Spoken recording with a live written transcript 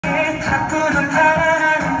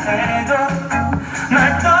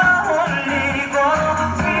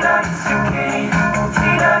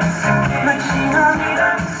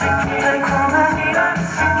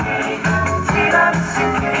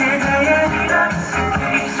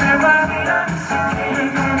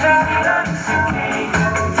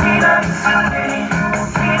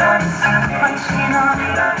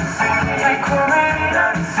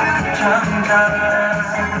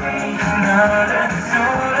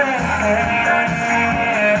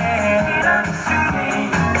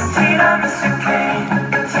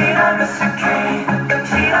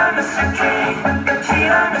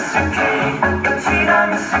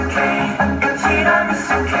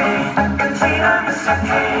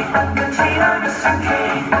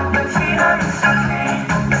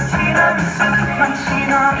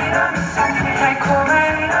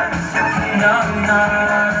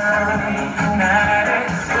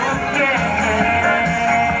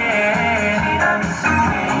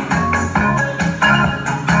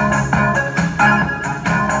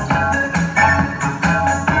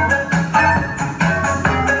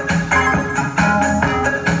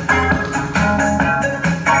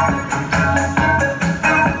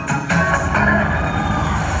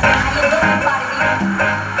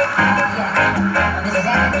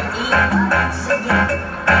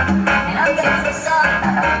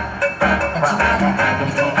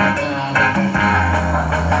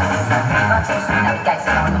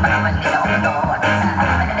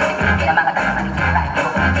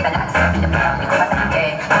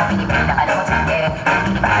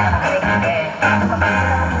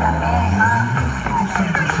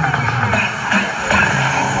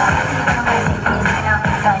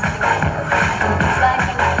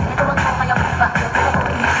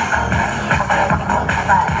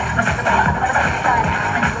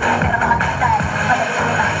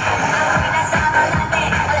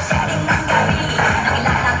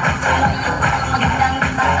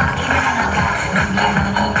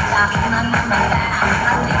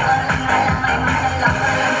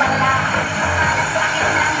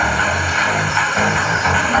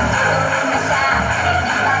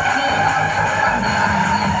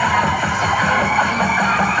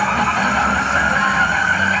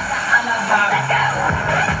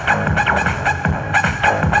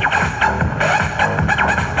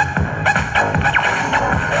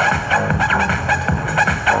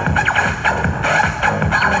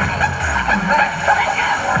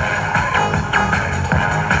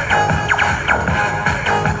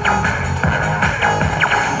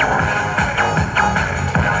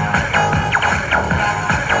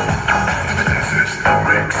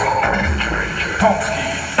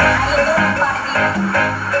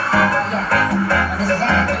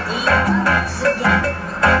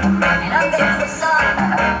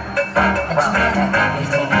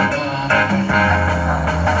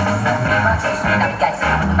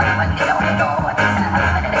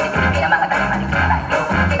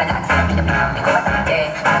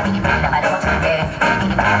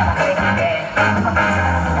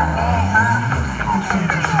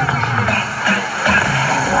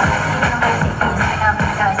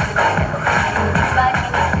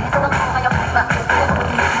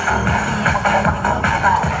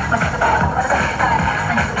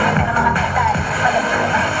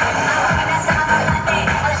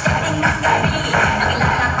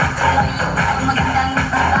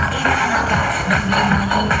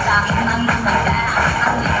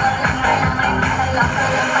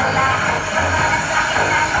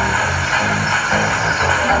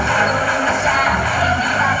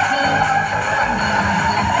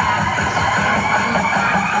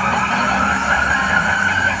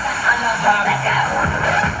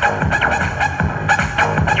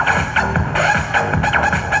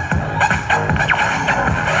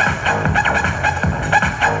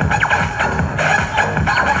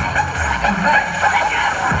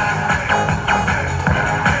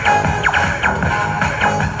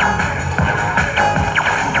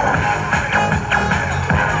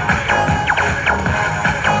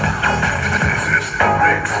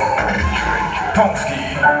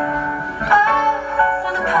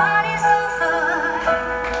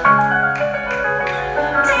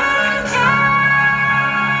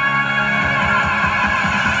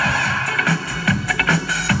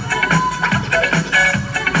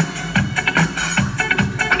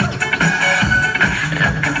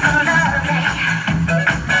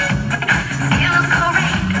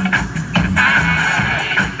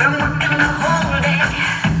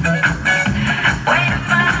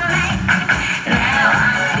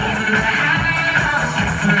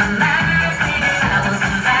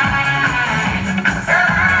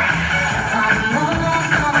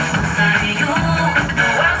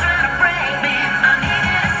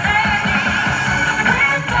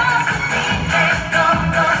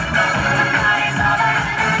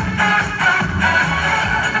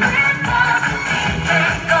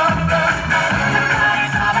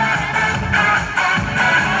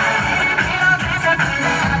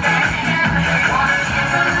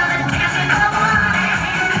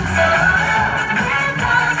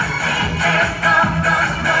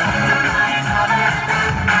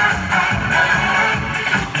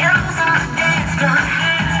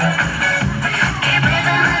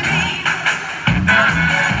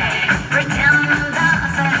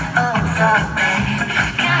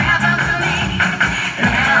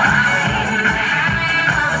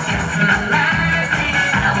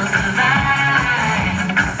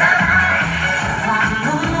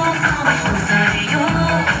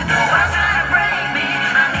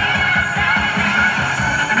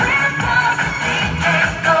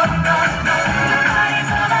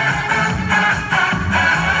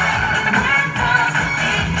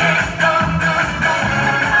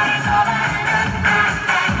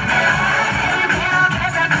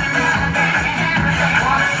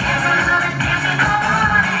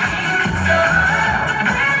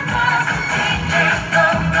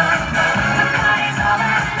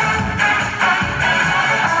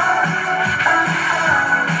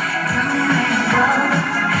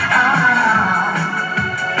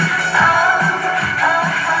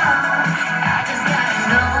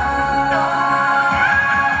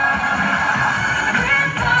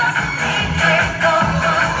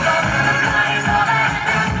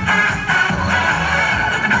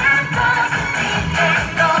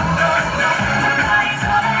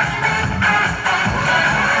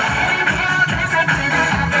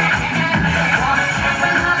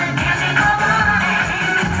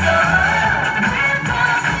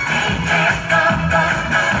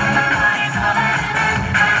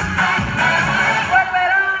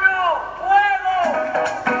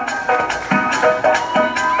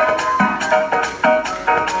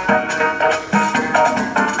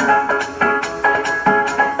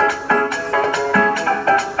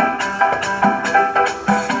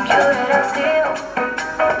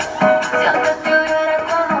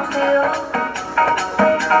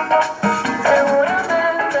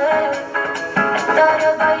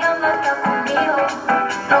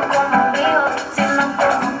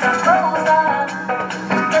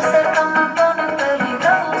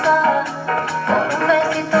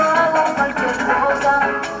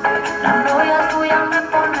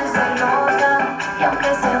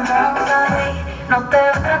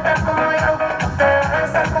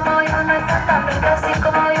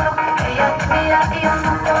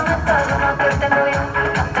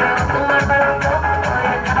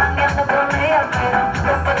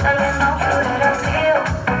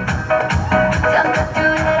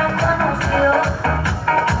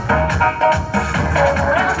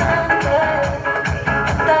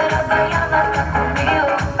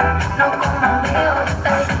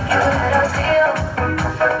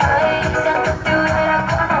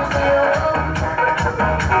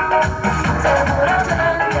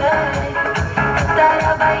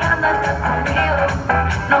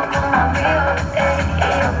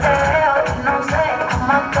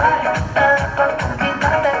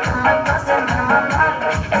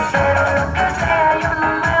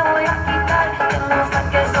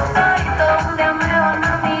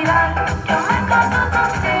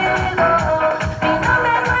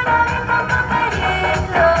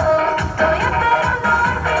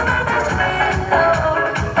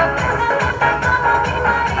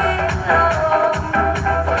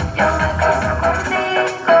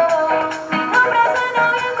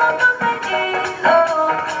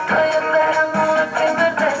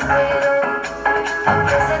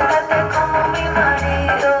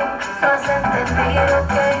pido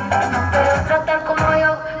que no te va a tratar como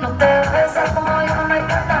yo, no te va a besar como yo, no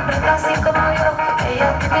está tan rica así como yo. Ella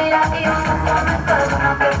te mira y yo no conecto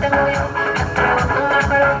alguna que tengo yo. Me atrevo con el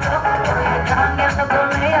pelo otro, hoy está jangueando con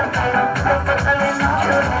ella, pero después tal vez no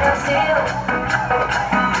yo hubiera sido.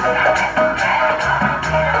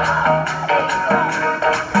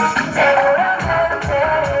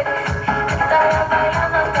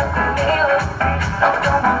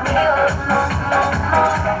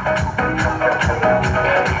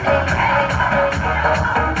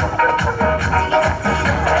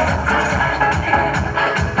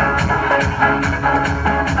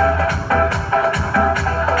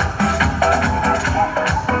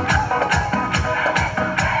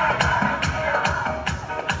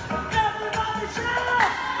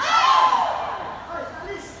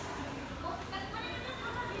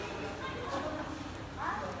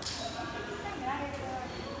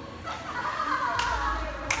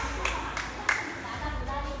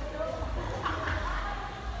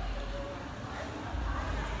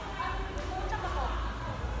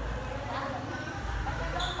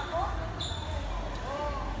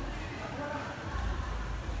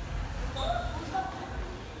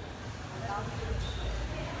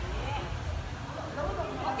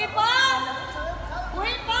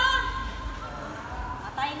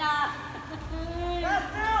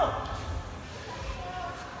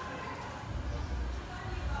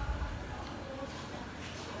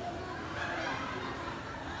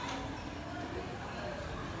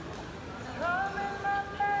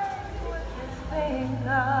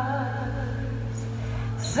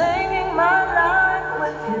 Singing my life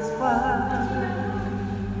with his words,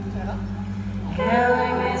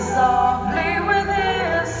 killing me softly with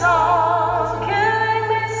his songs, killing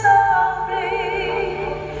me softly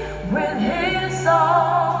with his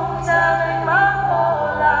songs, telling my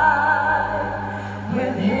whole life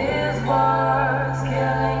with his words,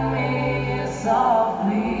 killing me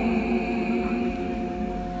softly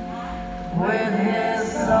with his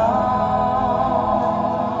songs.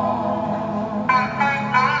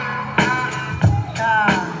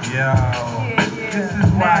 This is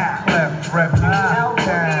Wyclef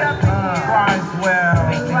Revolution Criswell,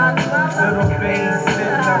 little bass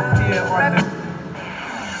sitting up here on the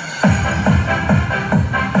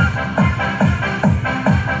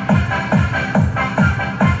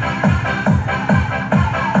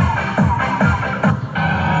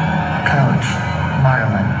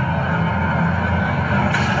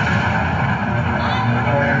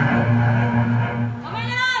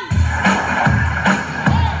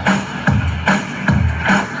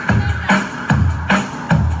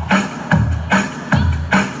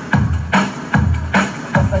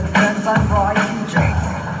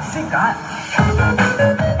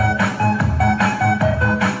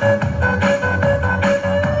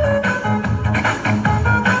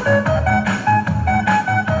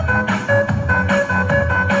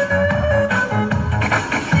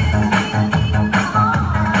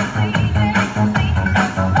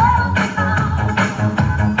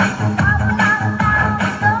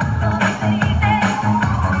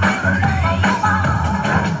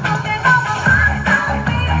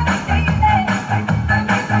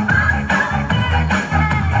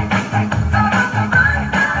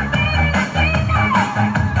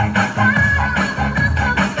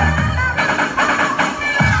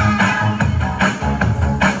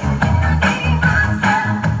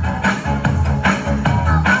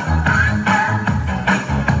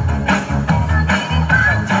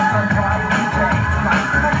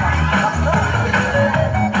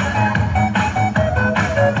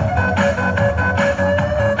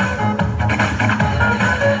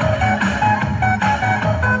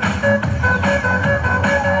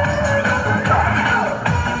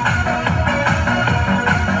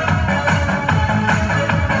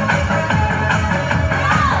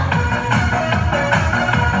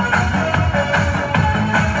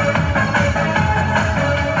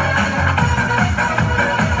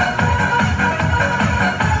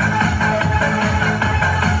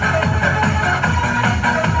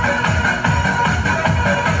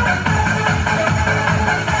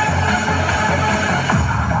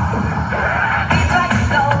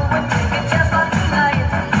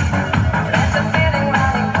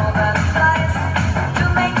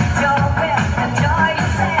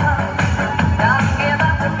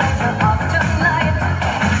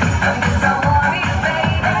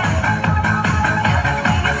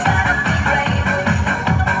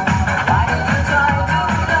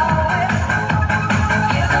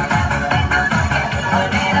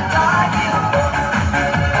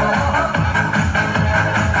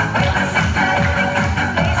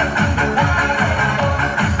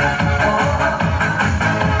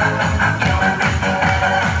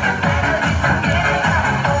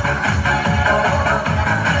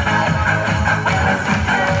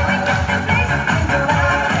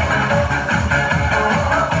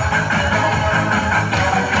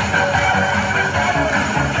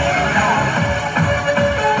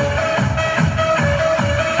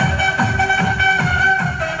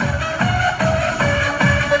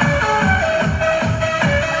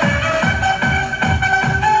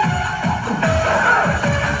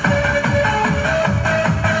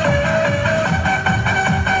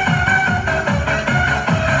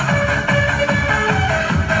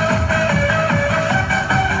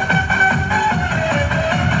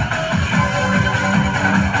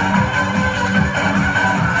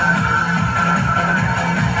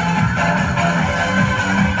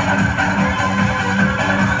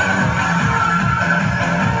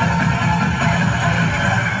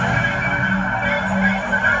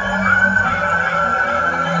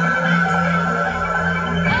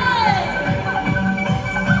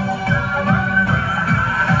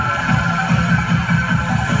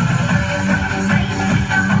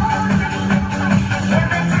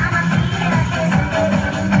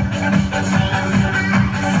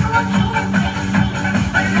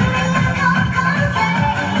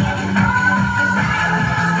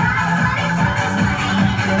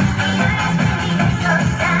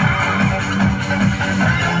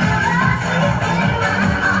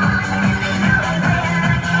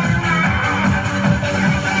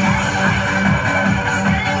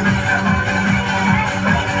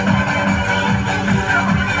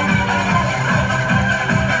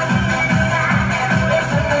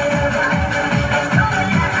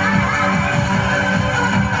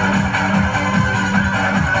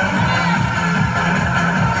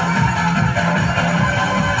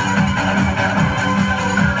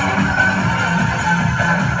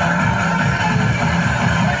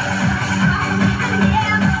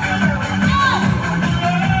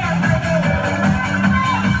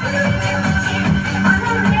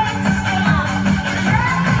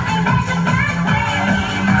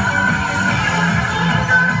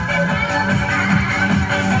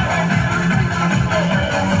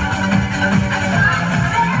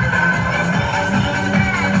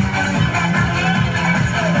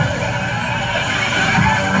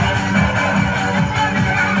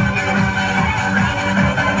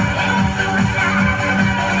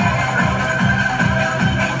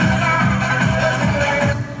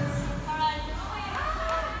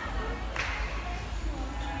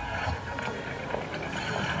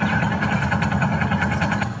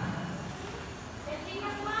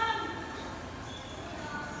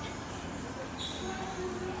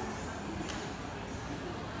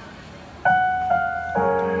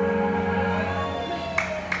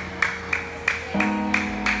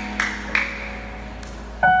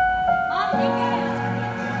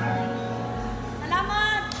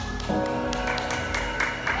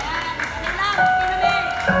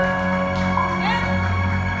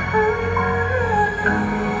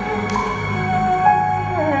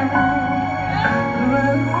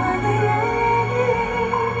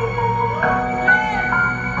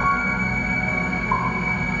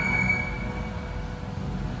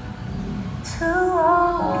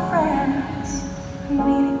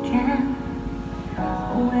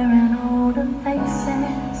wearing older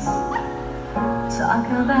faces, talk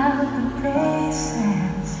about the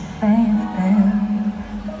places they've been.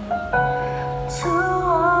 Two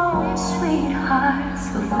old sweethearts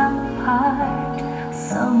who fell apart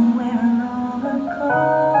somewhere long ago.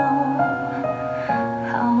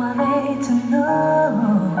 How are they to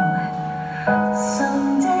know?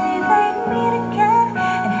 Someday they meet again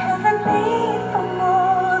and have a need for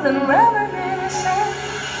more than reminiscence.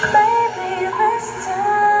 Maybe this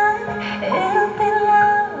time it'll be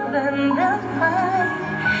love and they'll find.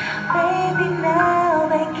 Maybe now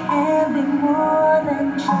they can be more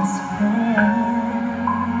than just friends.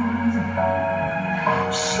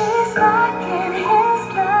 She's like in his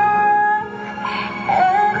life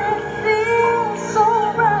and it feels so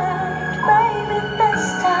right. Maybe this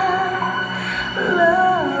time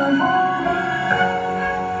love won't end.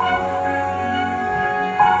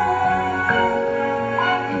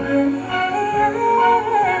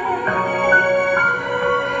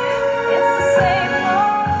 It's the same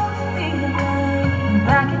old feeling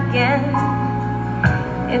back again.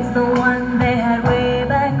 It's the one they had way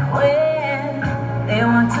back when they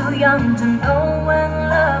were too young to know when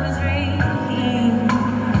love is real.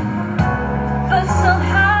 But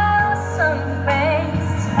somehow some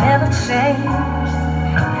things never change,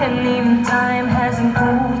 and even time hasn't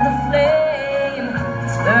cooled the flame.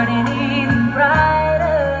 It's burning even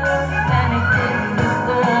brighter than it did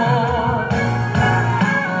before.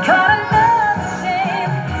 Got another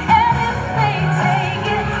chance, and if they take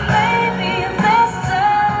it, maybe this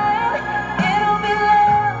time it'll be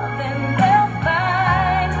love and they'll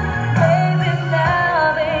find. Maybe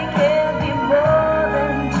now they can be more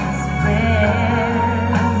than just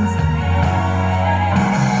friends.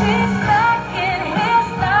 She's back in his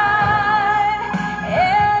life,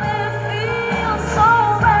 and it feels so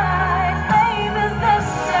right. Maybe this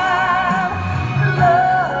time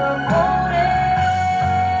love won't end.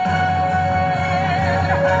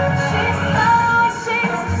 She's smiling, she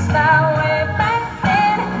used to smile way back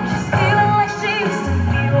then. She's feeling like she used to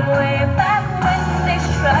feel way back when they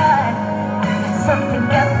tried. Something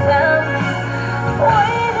kept them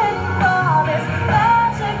waiting for this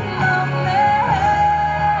magic moment.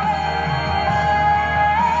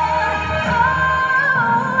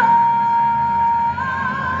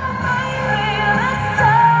 Maybe this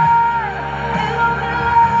time it'll be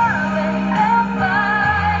love and they'll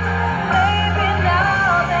find. Maybe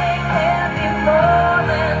now they can be more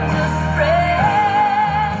than just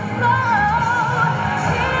friends. So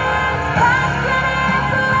she's back in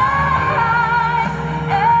his life,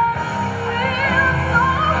 and it feels so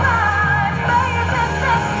right. Maybe this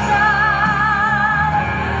time,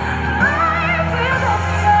 maybe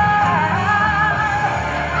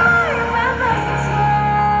this time,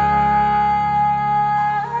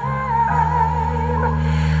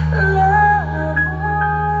 love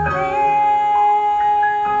won't end.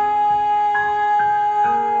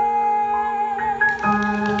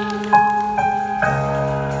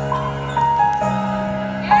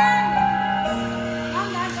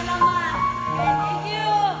 Hanggang salamat. Thank you.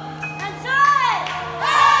 That's it.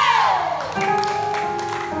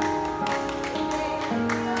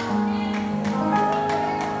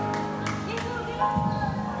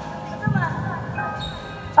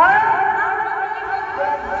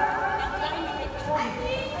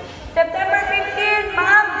 September 15,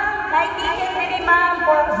 ma'am, naitikin din ma'am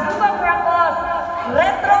for Subang Rakos.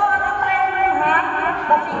 Retro ang trend mo ha,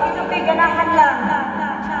 basi ito ganahan lang.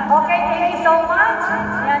 Okay, thank you so much.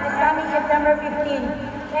 Yan, it's coming September 15.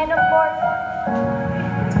 And of course,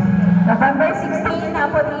 November 16 na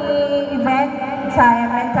po ni event sa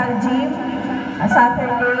Mental Gym.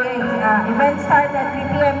 Saturday, event start at 3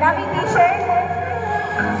 p.m. Namin t-shirt.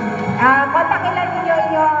 Kontakin lang ninyo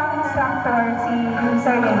inyong instructor, si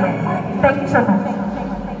Sir Lele. Thank you so much.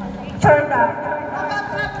 Sure na.